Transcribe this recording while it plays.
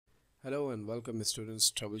Hello and welcome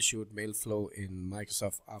students. Troubleshoot mail flow in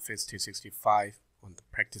Microsoft Office 365 on the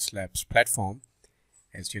Practice Labs platform.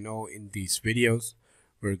 As you know, in these videos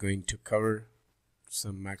we're going to cover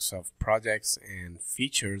some Microsoft projects and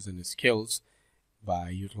features and skills by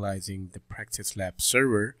utilizing the Practice Lab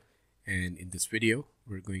server, and in this video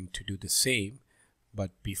we're going to do the same. But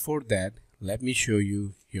before that, let me show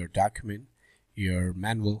you your document, your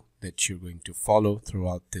manual that you're going to follow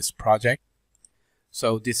throughout this project.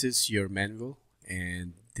 So this is your manual,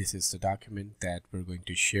 and this is the document that we're going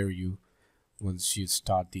to share you once you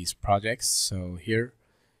start these projects. So here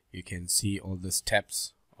you can see all the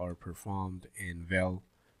steps are performed and well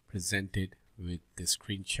presented with the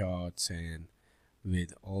screenshots and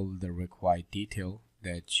with all the required detail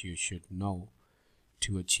that you should know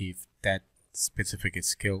to achieve that specific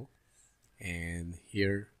skill. And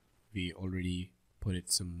here we already put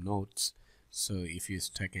it some notes, so if you're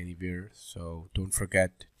stuck anywhere, so don't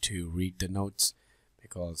forget to read the notes,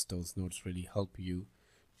 because those notes really help you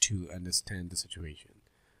to understand the situation.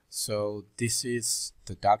 So this is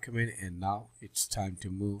the document, and now it's time to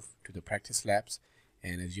move to the Practice Labs.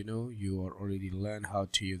 And as you know, you are already learned how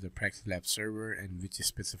to use the Practice Lab server and which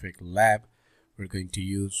specific lab we're going to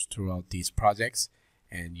use throughout these projects,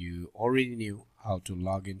 and you already knew how to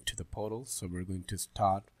log into the portal. So we're going to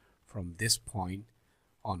start from this point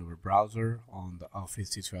on our browser on the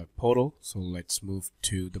Office 365 portal. So let's move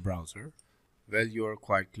to the browser. Well, you are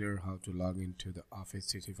quite clear how to log into the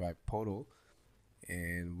Office 365 portal,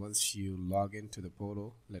 and once you log into the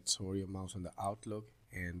portal, let's hold your mouse on the Outlook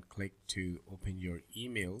and click to open your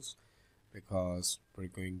emails, because we're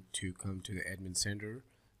going to come to the admin center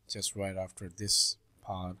just right after this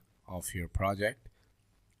part of your project.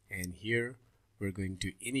 And here we're going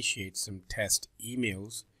to initiate some test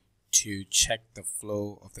emails to check the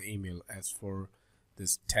flow of the email. As for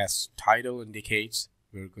this test title indicates,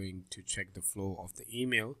 we're going to check the flow of the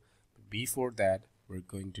email. But before that, we're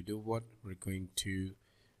going to do what? We're going to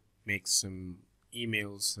make some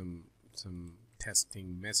emails, some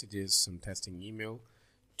testing messages, some testing email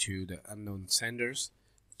to the unknown senders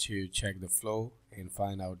to check the flow and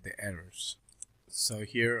find out the errors. So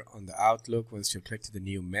here on the Outlook, once you click to the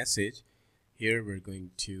new message, here we're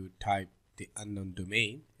going to type the unknown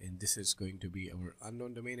domain, and this is going to be our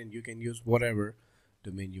unknown domain, and you can use whatever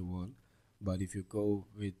domain you want. But if you go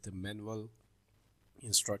with the manual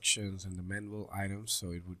instructions and the manual items, so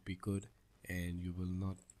it would be good, and you will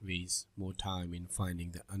not waste more time in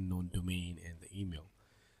finding the unknown domain and the email.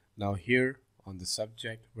 Now here on the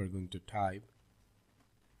subject, we're going to type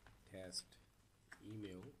test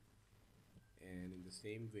email, and in the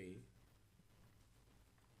same way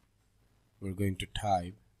we're going to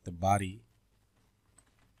type the body,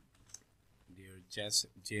 dear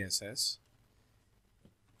JSS,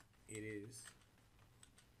 it is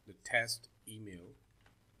the test email.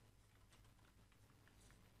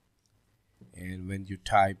 And when you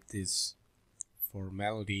type this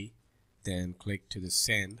formality, then click to the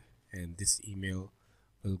send, and this email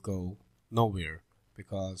will go nowhere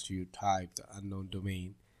because you typed the unknown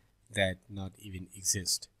domain that not even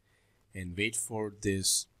exist. And wait for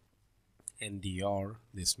this NDR,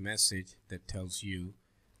 this message that tells you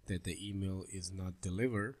that the email is not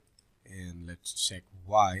delivered. And let's check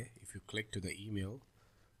why. If you click to the email,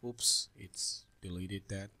 oops, it's deleted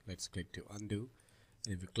that. Let's click to undo,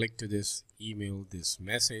 and if you click to this email, this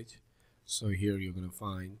message, so here you're going to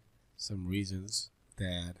find some reasons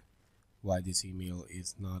that why this email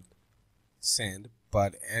is not sent.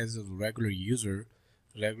 But as a regular user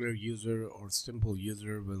or simple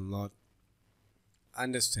user will not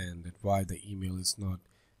understand that why the email is not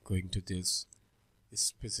going to this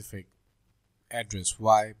specific address.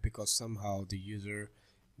 Why? Because somehow the user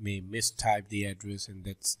may mistype the address, and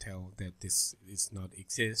that's tell that this is not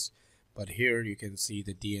exist. But here you can see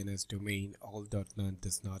the DNS domain all.none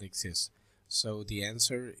does not exist. So the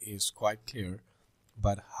answer is quite clear,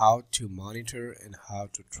 but how to monitor and how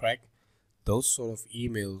to track those sort of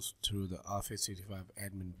emails through the Office 365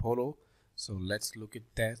 admin portal. So let's look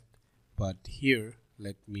at that. But here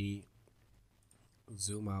let me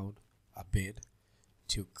zoom out a bit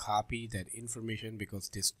to copy that information, because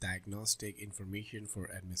this diagnostic information for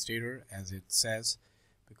administrator, as it says,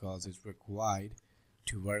 because it's required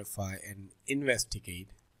to verify and investigate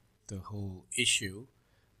the whole issue.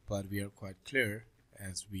 But we are quite clear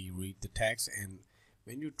as we read the text, and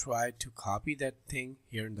when you try to copy that thing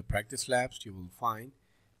here in the Practice Labs, you will find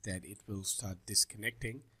that it will start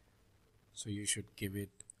disconnecting. So you should give it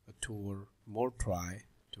a 2 or more try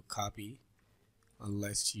to copy,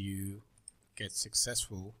 unless you get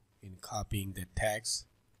successful in copying the text.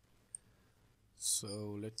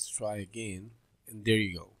 So let's try again, and there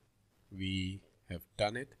you go. we have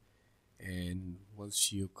done it. And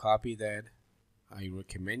once you copy that, I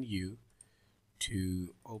recommend you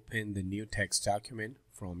to open the new text document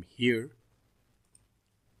from here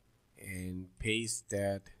and paste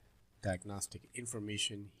that diagnostic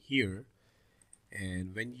information here.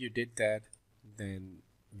 And when you did that, then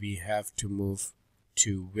we have to move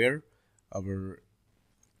to where our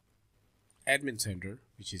admin center,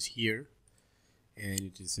 which is here, and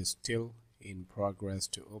it is still in progress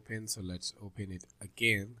to open. So let's open it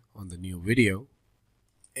again on the new video.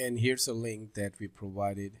 And here's a link that we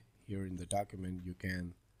provided here in the document. You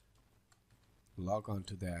can log on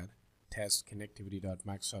to that,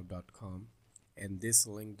 testconnectivity.microsoft.com, and this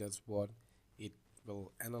link does what? It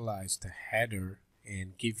will analyze the header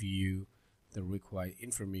and give you the required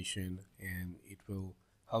information, and it will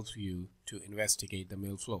help you to investigate the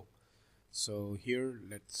mail flow. So here,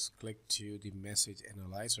 let's click to the message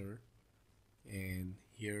analyzer, and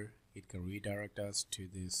here it can redirect us to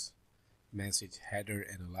this message header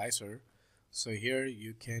analyzer. So here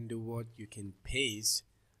you can do what? You can paste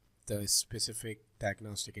the specific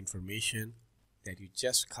diagnostic information that you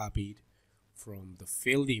just copied from the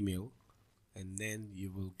failed email, and then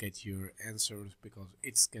you will get your answers, because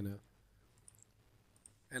it's gonna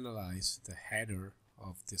analyze the header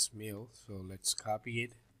of this mail. So let's copy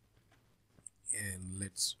it, and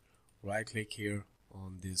let's right click here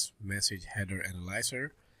on this message header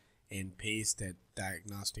analyzer and paste that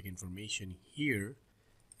diagnostic information here,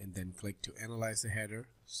 and then click to analyze the header.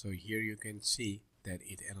 So here you can see that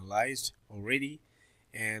it analyzed already,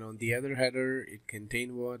 and on the other header it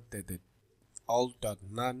contained what? That the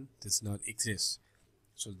alt.none does not exist.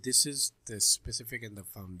 So this is the specific and the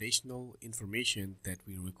foundational information that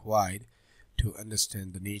we required to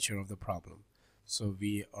understand the nature of the problem. So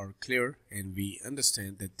we are clear and we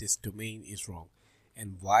understand that this domain is wrong,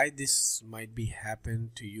 and why this might be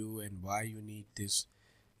happen to you, and why you need this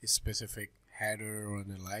specific header or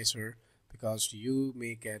analyzer, because you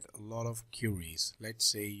may get a lot of queries. Let's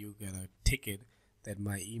say you get a ticket that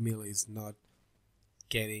my email is not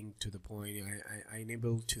getting to the point, I'm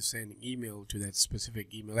unable to send email to that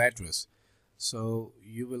specific email address. So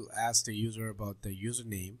you will ask the user about the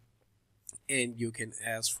username, and you can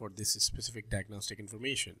ask for this specific diagnostic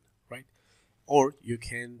information, right? Or you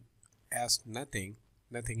can ask nothing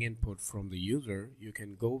input from the user. You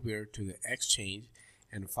can go where to the exchange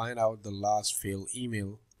and find out the last failed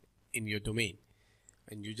email in your domain,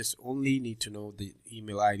 and you just only need to know the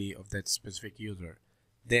email ID of that specific user.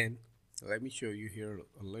 Then let me show you here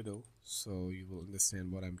a little so you will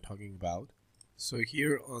understand what I'm talking about. So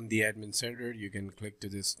here on the admin center, you can click to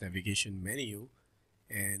this navigation menu,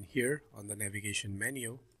 and here on the navigation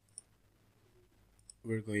menu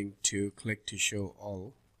we're going to click to show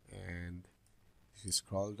all, and if you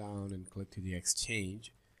scroll down and click to the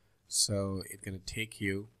exchange, so it's going to take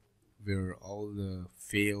you where all the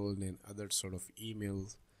failed and other sort of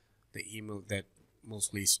emails, the email that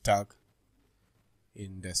mostly stuck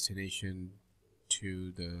in destination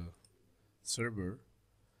to the server.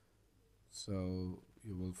 So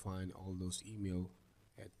you will find all those email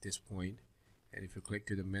at this point, and if you click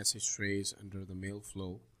to the message trace under the mail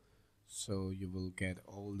flow, so you will get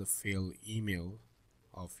all the failed email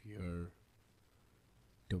of your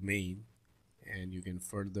domain, and you can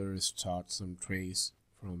further start some trace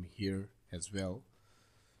from here as well.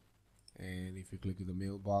 And if you click to the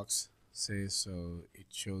mailbox, so it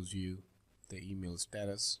shows you the email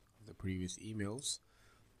status of the previous emails.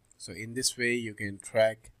 So in this way you can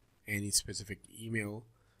track any specific email,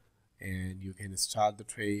 and you can start the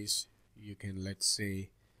trace. You can, let's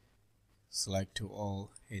say, select to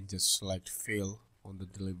all and just select fail on the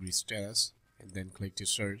delivery status, and then click to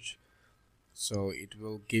search. So it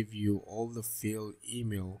will give you all the failed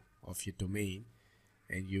email of your domain,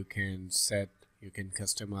 and you can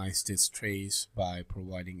customize this trace by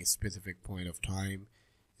providing a specific point of time,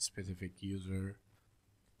 specific user.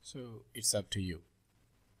 So it's up to you.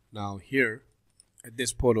 Now here at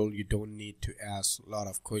this portal, you don't need to ask a lot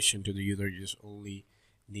of questions to the user. You just only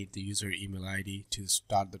need the user email ID to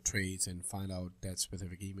start the trace and find out that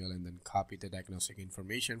specific email, and then copy the diagnostic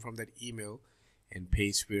information from that email and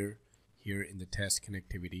paste here in the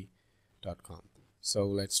testconnectivity.com. So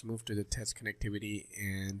let's move to the test connectivity,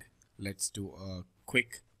 and let's do a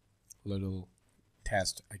quick little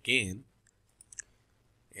test again.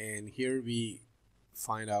 And here we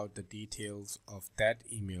find out the details of that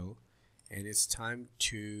email, and it's time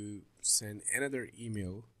to send another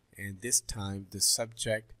email. And this time the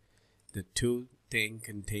subject, the two thing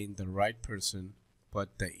contain the right person,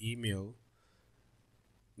 but the email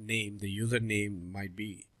name, the username might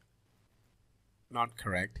be not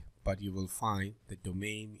correct, but you will find the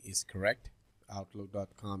domain is correct.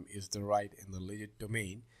 Outlook.com is the right and the legit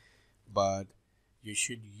domain, but you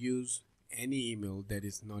should use any email that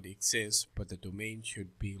is not exist, but the domain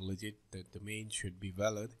should be legit, the domain should be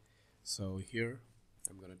valid. So here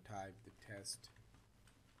I'm going to type the test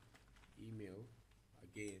email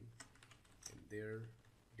again, and there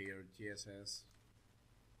GSS,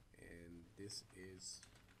 and this is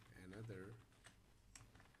another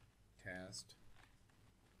test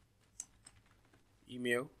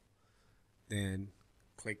email. Then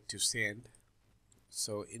click to send.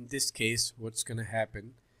 So in this case, what's gonna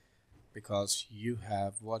happen, because you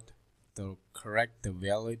have what the correct, the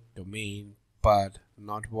valid domain, but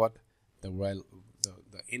not what the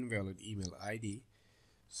invalid email ID.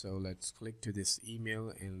 So let's click to this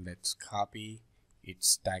email and let's copy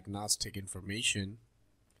its diagnostic information.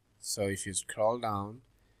 So if you scroll down,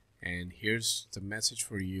 and here's the message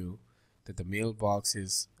for you that the mailbox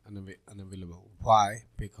is unavailable. Why?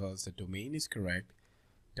 Because the domain is correct,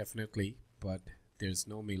 definitely, but there's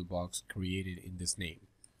no mailbox created in this name.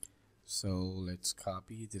 So let's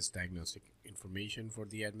copy this diagnostic information for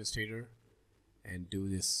the administrator and do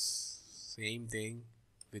this same thing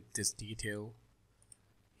with this detail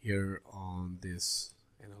here on this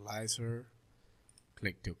analyzer.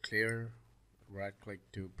 Click to clear, right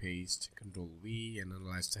click to paste, Control V, and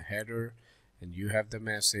analyze the header, and you have the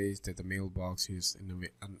message that the mailbox is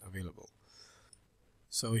unavailable.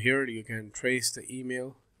 So here you can trace the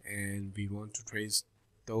email, and we want to trace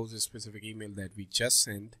those specific email that we just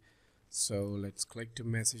sent. So let's click to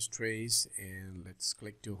message trace, and let's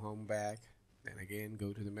click to home back, then again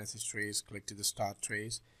go to the message trace, click to the start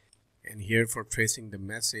trace, and here for tracing the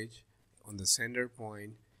message on the sender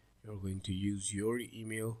point, you're going to use your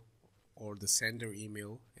email or the sender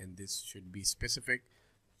email, and this should be specific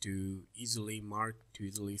to easily mark, to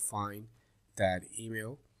easily find that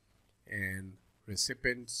email. And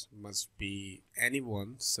recipients must be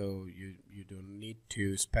anyone, so you don't need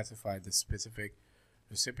to specify the specific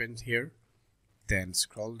recipient here. Then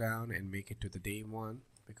scroll down and make it to the day 1,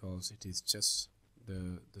 because it is just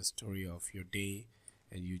the story of your day,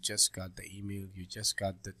 and you just got the email, you just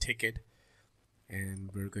got the ticket.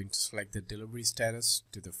 And we're going to select the delivery status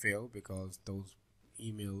to the fail, because those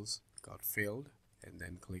emails got failed, and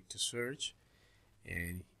then click to search,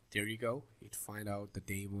 and there you go, it find out the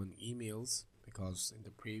day 1 emails, because in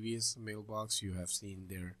the previous mailbox you have seen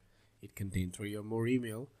there it contained 3 or more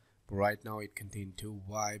email, but right now it contained 2.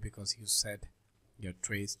 Why? Because you set your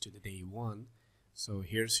trace to the day 1. So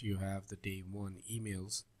here's you have the day 1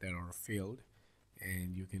 emails that are failed,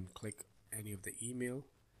 and you can click any of the email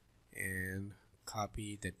and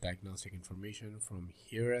copy the diagnostic information from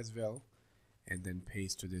here as well, and then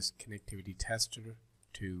paste to this connectivity tester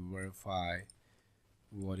to verify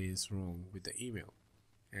what is wrong with the email.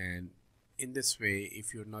 And in this way,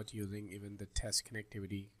 if you're not using even the test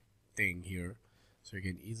connectivity thing here, so you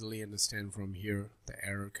can easily understand from here the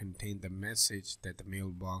error contained the message that the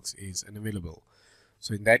mailbox is unavailable.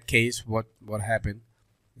 So in that case, what happened,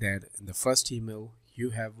 that in the first email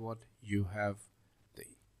you have what you have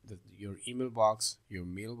your email box, your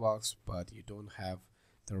mailbox, but you don't have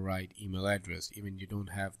the right email address. Even you don't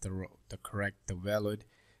have the correct, the valid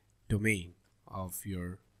domain of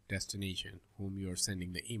your destination whom you are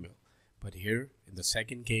sending the email. But here in the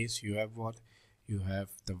second case, you have what? You have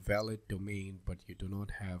the valid domain, but you do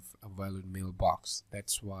not have a valid mailbox.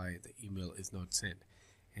 That's why the email is not sent.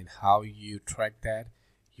 And how you track that?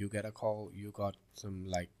 You get a call, you got some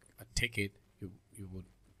like a ticket, you would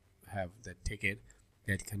have that ticket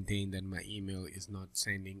that contain that my email is not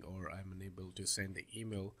sending, or I'm unable to send the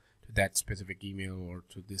email to that specific email or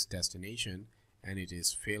to this destination, and it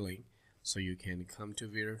is failing. So you can come to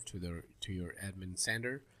here to your admin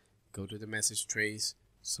center, go to the message trace,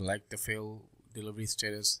 select the fail delivery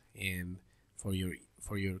status, and for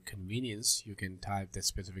your convenience you can type the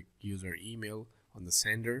specific user email on the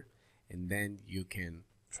sender, and then you can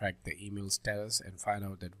track the email status and find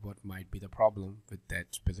out that what might be the problem with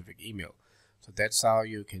that specific email. So that's how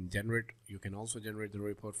you can generate. You can also generate the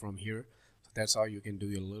report from here. So that's how you can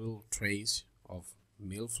do a little trace of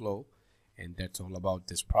mail flow, and that's all about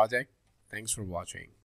this project. Thanks for watching.